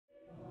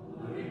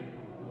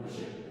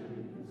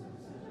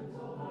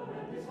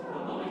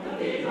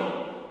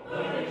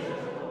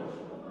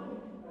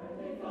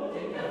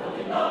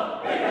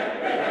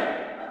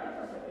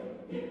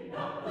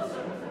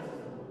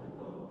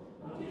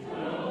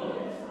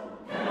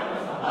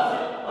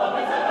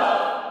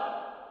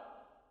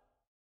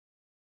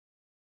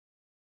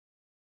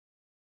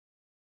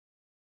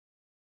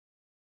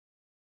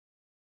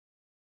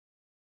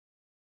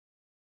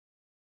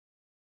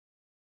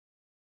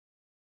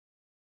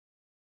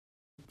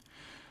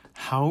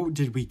How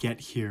did we get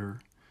here?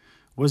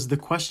 Was the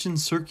question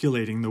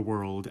circulating the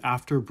world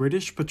after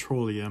British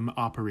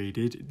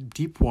petroleum-operated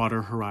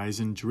Deepwater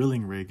Horizon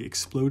drilling rig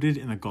exploded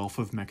in the Gulf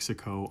of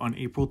Mexico on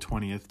April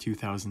 20th,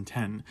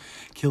 2010,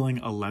 killing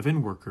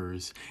 11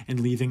 workers and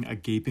leaving a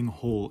gaping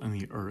hole in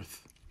the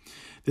earth.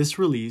 This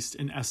released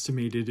an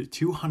estimated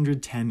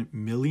 210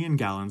 million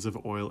gallons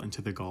of oil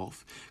into the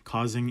Gulf,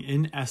 causing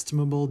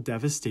inestimable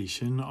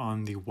devastation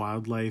on the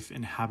wildlife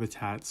and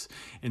habitats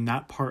in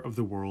that part of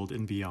the world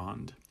and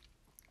beyond.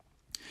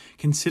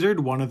 Considered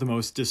one of the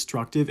most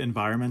destructive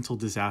environmental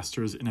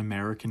disasters in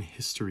American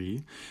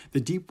history, the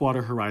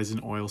Deepwater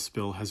Horizon oil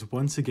spill has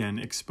once again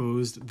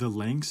exposed the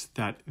lengths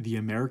that the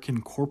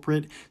American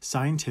corporate,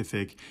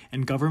 scientific,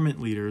 and government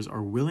leaders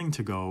are willing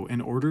to go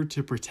in order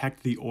to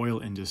protect the oil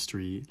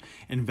industry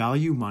and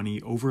value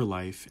money over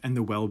life and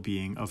the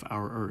well-being of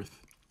our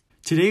Earth.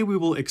 Today we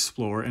will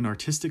explore an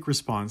artistic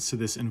response to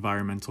this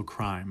environmental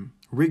crime,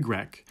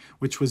 Rigwreck,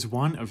 which was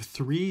one of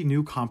 3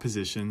 new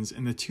compositions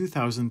in the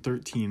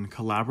 2013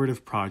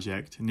 collaborative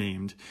project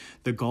named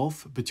The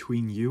Gulf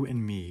Between You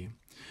and Me.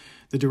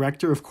 The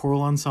director of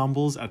choral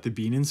ensembles at the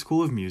Beanan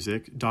School of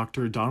Music,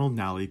 Dr. Donald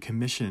Nally,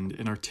 commissioned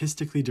and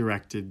artistically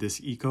directed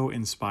this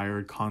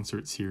eco-inspired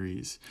concert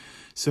series.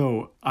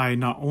 So I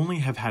not only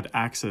have had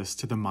access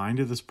to the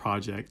mind of this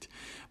project,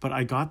 but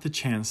I got the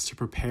chance to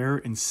prepare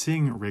and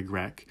sing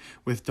Rigwreck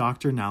with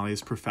Dr.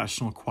 Nally's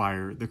professional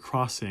choir, The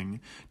Crossing,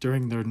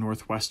 during their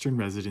Northwestern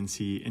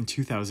residency in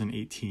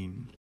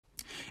 2018.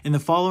 In the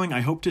following, I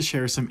hope to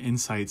share some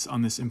insights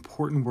on this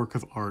important work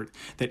of art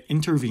that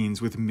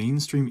intervenes with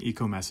mainstream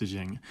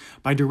eco-messaging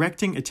by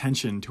directing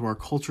attention to our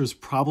culture's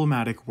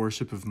problematic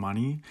worship of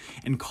money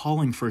and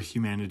calling for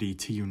humanity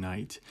to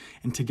unite,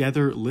 and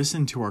together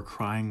listen to our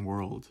crying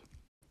world.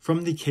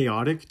 From the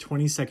chaotic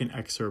 20-second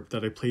excerpt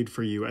that I played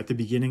for you at the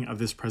beginning of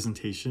this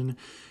presentation,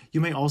 you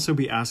may also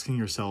be asking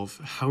yourself,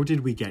 how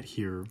did we get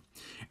here?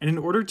 And in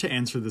order to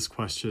answer this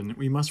question,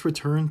 we must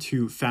return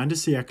to fin de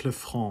siècle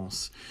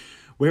France,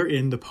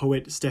 wherein the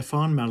poet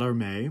Stéphane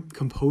Mallarmé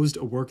composed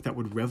a work that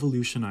would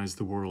revolutionize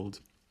the world.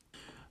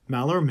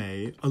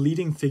 Mallarmé, a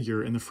leading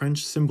figure in the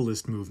French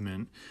symbolist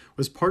movement,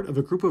 was part of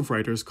a group of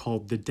writers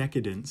called the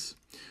Decadents,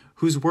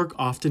 whose work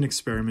often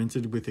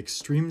experimented with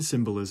extreme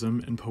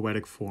symbolism and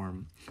poetic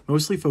form,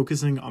 mostly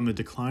focusing on the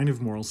decline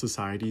of moral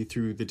society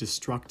through the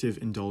destructive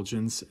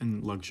indulgence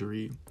and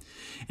luxury.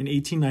 In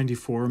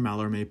 1894,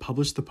 Mallarmé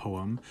published the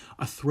poem,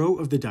 A Throw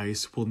of the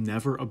Dice Will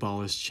Never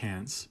Abolish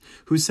Chance,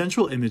 whose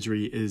central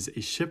imagery is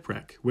a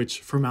shipwreck, which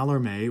for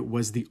Mallarmé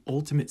was the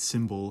ultimate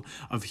symbol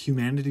of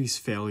humanity's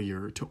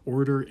failure to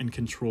order and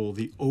control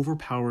the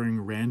overpowering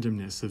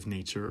randomness of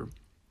nature.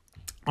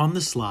 On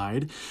the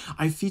slide,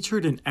 I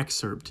featured an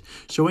excerpt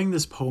showing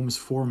this poem's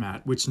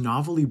format, which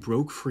novelly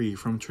broke free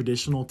from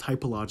traditional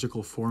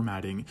typological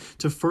formatting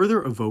to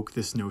further evoke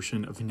this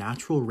notion of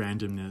natural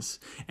randomness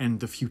and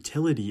the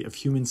futility of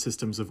human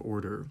systems of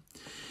order.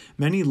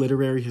 Many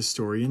literary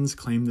historians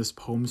claim this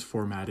poem's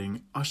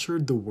formatting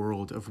ushered the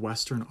world of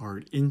Western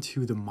art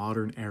into the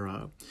modern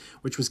era,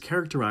 which was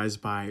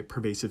characterized by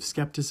pervasive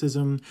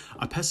skepticism,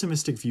 a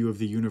pessimistic view of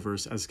the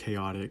universe as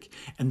chaotic,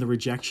 and the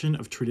rejection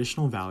of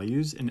traditional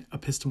values and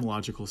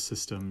epistemological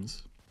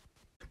systems.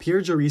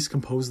 Pierre Joris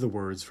composed the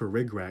words for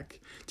Rigwreck,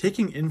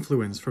 taking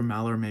influence from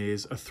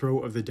Mallarmé's A Throw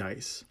of the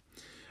Dice.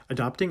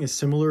 Adopting a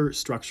similar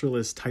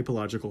structuralist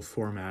typological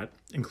format,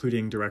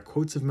 including direct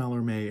quotes of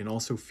Mallarmé and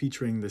also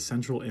featuring the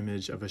central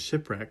image of a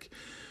shipwreck,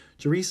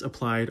 Joris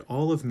applied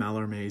all of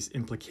Mallarmé's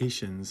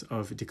implications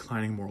of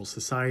declining moral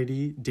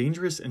society,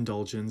 dangerous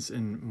indulgence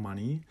in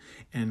money,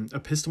 and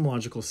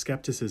epistemological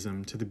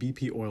skepticism to the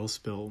BP oil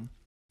spill.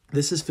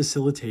 This is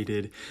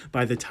facilitated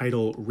by the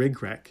title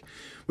Rigwreck,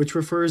 which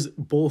refers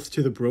both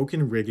to the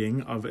broken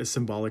rigging of a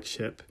symbolic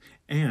ship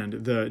and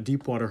the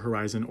Deepwater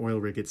Horizon oil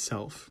rig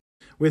itself.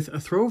 With A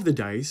Throw of the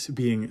Dice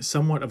being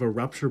somewhat of a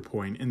rupture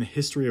point in the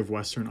history of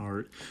Western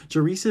art,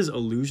 Joris's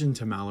allusion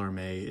to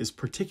Mallarmé is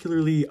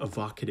particularly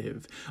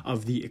evocative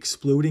of the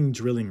exploding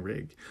drilling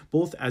rig,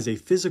 both as a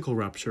physical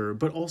rupture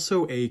but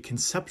also a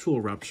conceptual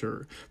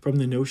rupture from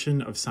the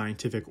notion of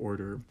scientific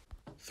order.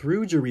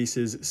 Through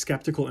Joris's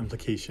skeptical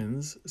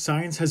implications,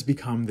 science has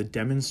become the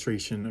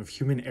demonstration of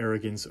human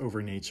arrogance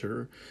over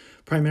nature,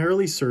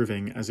 primarily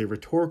serving as a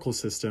rhetorical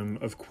system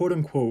of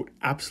quote-unquote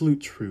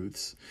absolute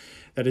truths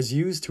that is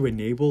used to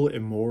enable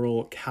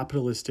immoral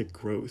capitalistic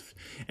growth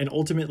and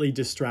ultimately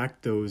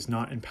distract those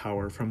not in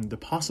power from the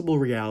possible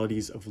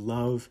realities of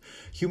love,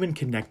 human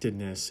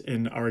connectedness,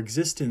 and our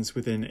existence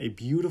within a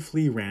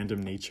beautifully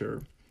random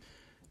nature.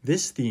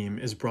 This theme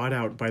is brought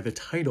out by the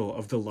title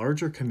of the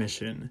larger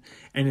commission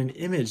and an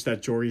image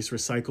that Joris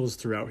recycles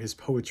throughout his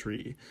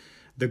poetry,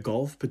 The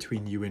Gulf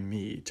Between You and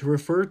Me, to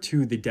refer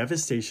to the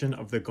devastation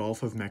of the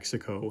Gulf of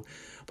Mexico,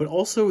 but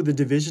also the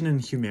division in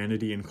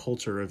humanity and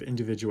culture of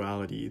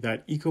individuality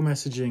that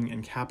eco-messaging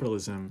and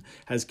capitalism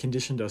has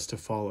conditioned us to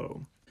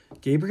follow.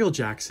 Gabriel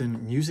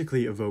Jackson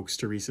musically evokes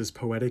Joris's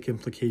poetic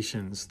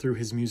implications through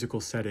his musical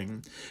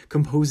setting,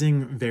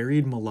 composing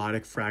varied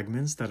melodic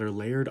fragments that are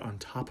layered on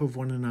top of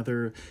one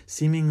another,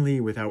 seemingly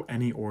without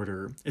any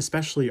order,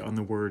 especially on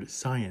the word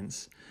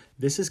science.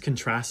 This is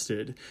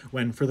contrasted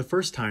when, for the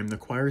first time, the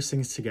choir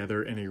sings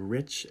together in a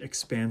rich,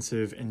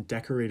 expansive, and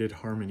decorated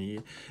harmony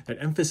that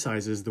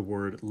emphasizes the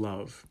word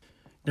love.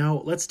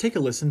 Now, let's take a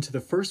listen to the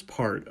first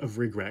part of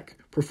Rigwreck,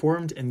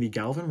 performed in the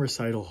Galvin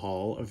Recital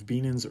Hall of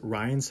Benin's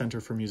Ryan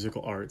Center for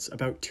Musical Arts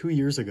about 2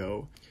 years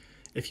ago.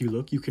 If you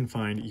look, you can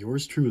find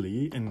yours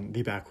truly in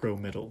the back row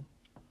middle.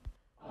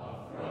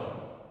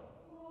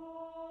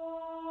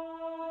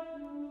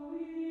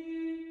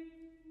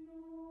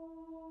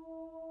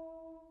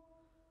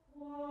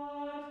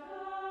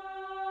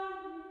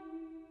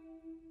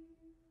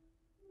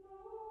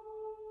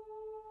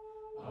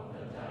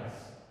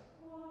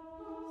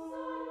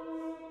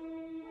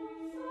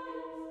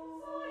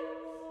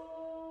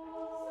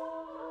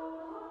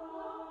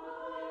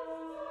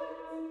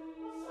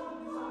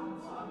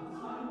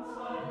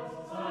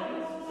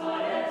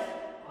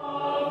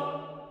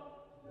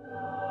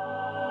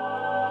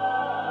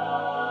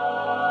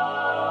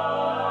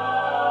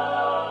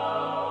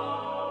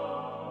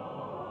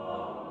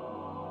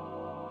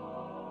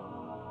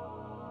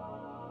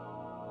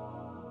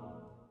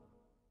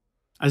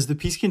 As the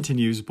piece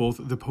continues, both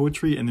the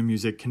poetry and the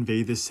music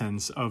convey this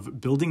sense of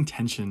building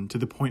tension to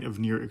the point of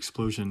near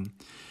explosion.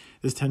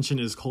 This tension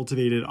is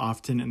cultivated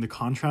often in the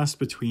contrast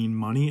between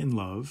money and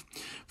love,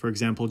 for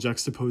example,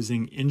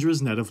 juxtaposing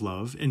Indra's net of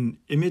love, an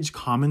image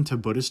common to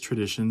Buddhist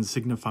traditions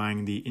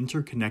signifying the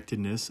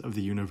interconnectedness of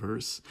the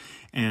universe,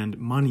 and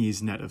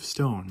money's net of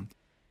stone.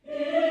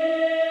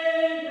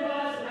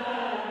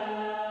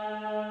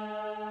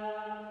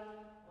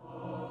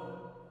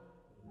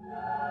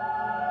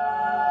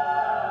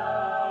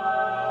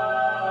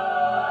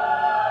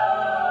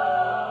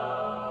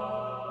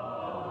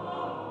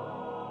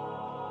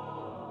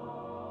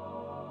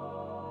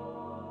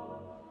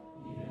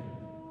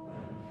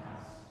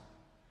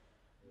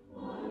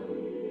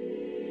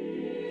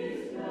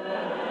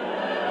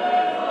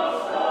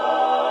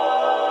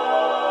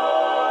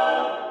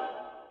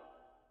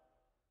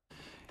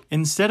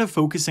 Instead of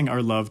focusing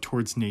our love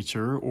towards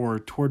nature or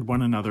toward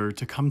one another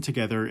to come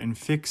together and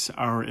fix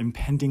our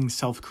impending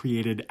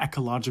self-created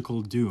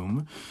ecological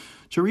doom,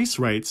 Joris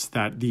writes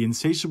that the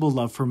insatiable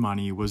love for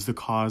money was the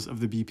cause of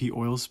the BP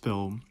oil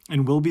spill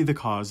and will be the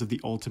cause of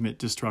the ultimate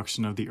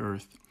destruction of the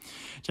earth.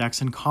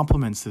 Jackson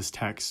complements this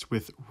text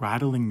with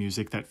rattling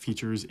music that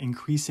features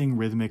increasing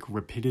rhythmic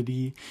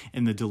rapidity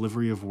in the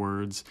delivery of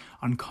words,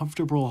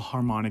 uncomfortable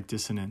harmonic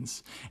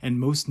dissonance, and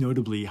most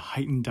notably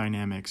heightened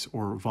dynamics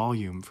or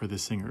volume for the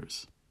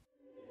singers.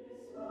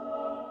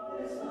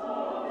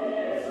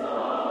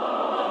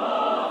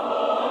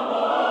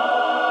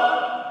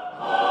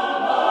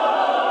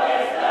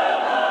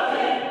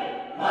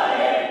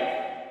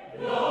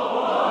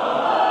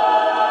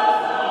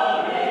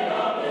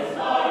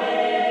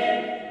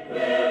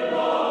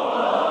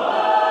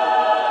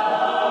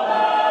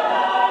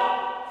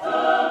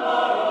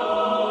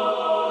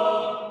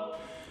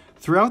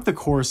 Throughout the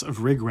course of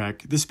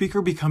Rigwreck, the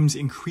speaker becomes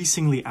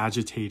increasingly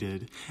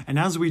agitated, and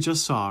as we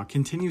just saw,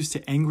 continues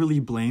to angrily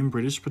blame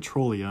British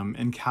Petroleum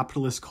and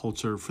capitalist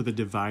culture for the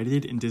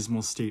divided and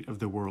dismal state of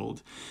the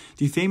world,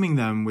 defaming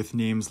them with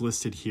names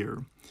listed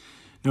here.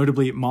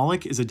 Notably,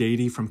 Moloch is a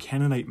deity from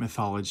Canaanite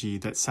mythology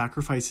that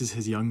sacrifices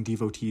his young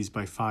devotees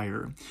by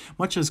fire,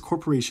 much as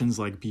corporations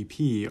like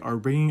BP are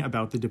bringing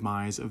about the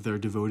demise of their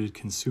devoted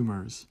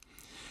consumers.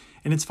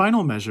 In its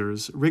final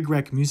measures,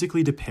 Rigwreck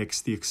musically depicts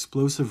the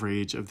explosive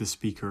rage of the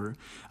speaker,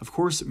 of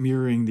course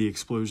mirroring the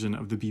explosion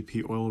of the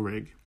BP oil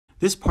rig.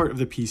 This part of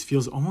the piece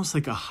feels almost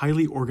like a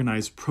highly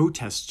organized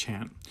protest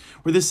chant,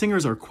 where the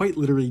singers are quite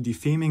literally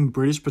defaming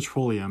British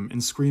Petroleum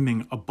and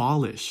screaming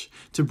 "abolish"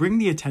 to bring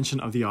the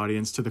attention of the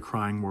audience to the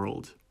crying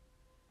world.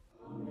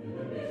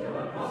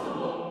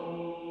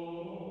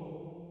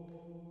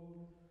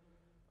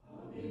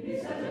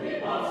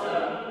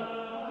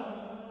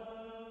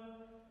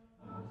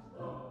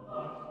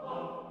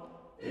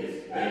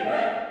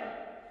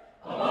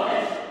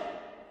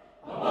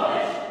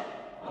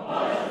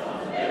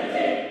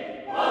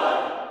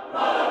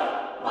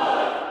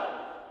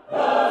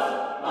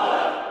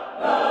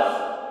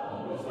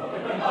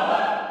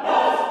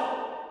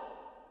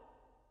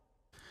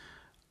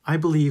 I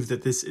believe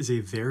that this is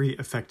a very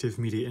effective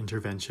media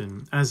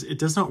intervention, as it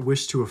does not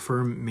wish to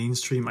affirm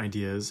mainstream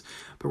ideas,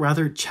 but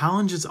rather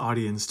challenge its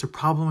audience to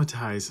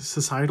problematize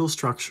societal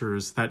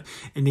structures that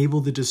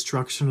enable the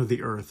destruction of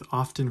the earth,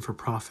 often for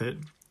profit.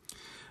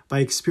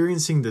 By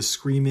experiencing the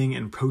screaming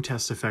and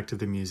protest effect of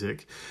the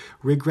music,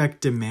 Rigwreck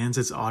demands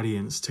its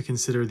audience to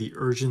consider the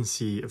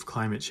urgency of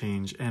climate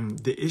change and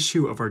the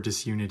issue of our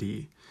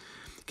disunity.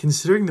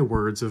 Considering the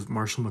words of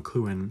Marshall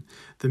McLuhan,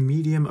 the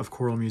medium of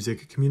choral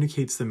music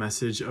communicates the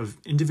message of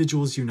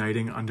individuals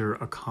uniting under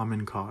a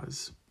common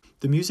cause.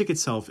 The music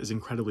itself is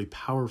incredibly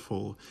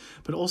powerful,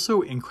 but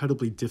also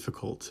incredibly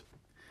difficult.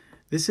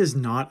 This is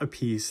not a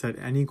piece that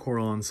any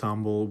choral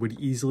ensemble would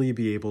easily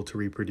be able to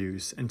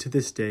reproduce, and to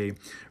this day,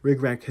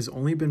 Rigwreck has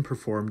only been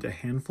performed a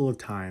handful of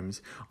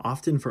times,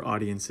 often for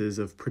audiences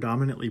of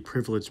predominantly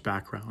privileged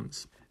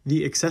backgrounds.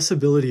 The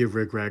accessibility of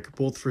Rigwreck,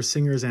 both for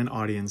singers and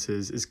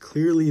audiences, is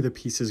clearly the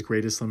piece's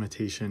greatest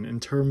limitation in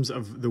terms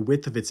of the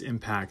width of its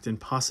impact and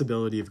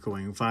possibility of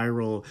going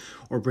viral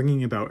or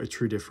bringing about a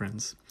true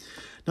difference.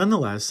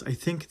 Nonetheless, I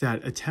think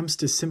that attempts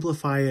to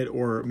simplify it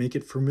or make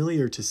it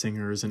familiar to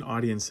singers and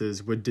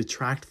audiences would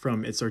detract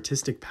from its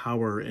artistic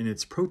power and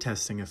its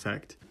protesting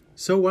effect.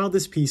 So while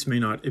this piece may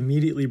not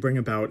immediately bring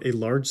about a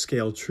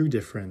large-scale true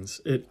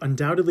difference, it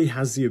undoubtedly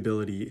has the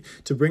ability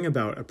to bring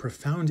about a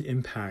profound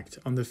impact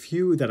on the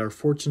few that are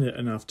fortunate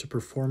enough to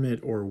perform it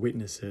or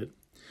witness it.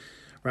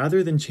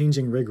 Rather than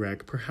changing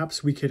Rigwreck,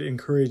 perhaps we could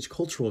encourage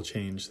cultural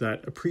change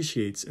that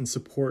appreciates and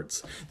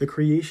supports the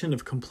creation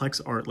of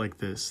complex art like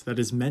this that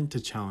is meant to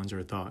challenge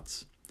our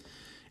thoughts.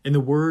 In the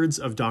words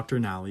of Dr.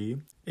 Nally,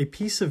 a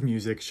piece of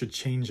music should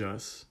change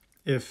us.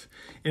 If,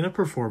 in a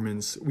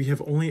performance, we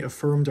have only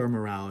affirmed our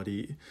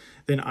morality,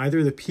 then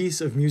either the piece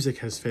of music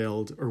has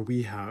failed or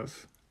we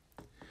have.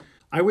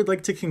 I would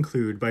like to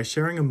conclude by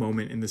sharing a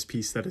moment in this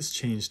piece that has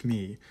changed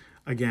me,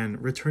 again,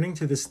 returning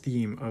to this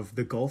theme of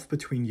the gulf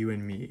between you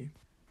and me.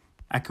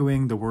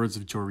 Echoing the words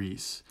of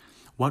Joris,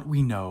 what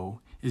we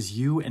know is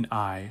you and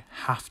I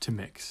have to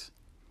mix.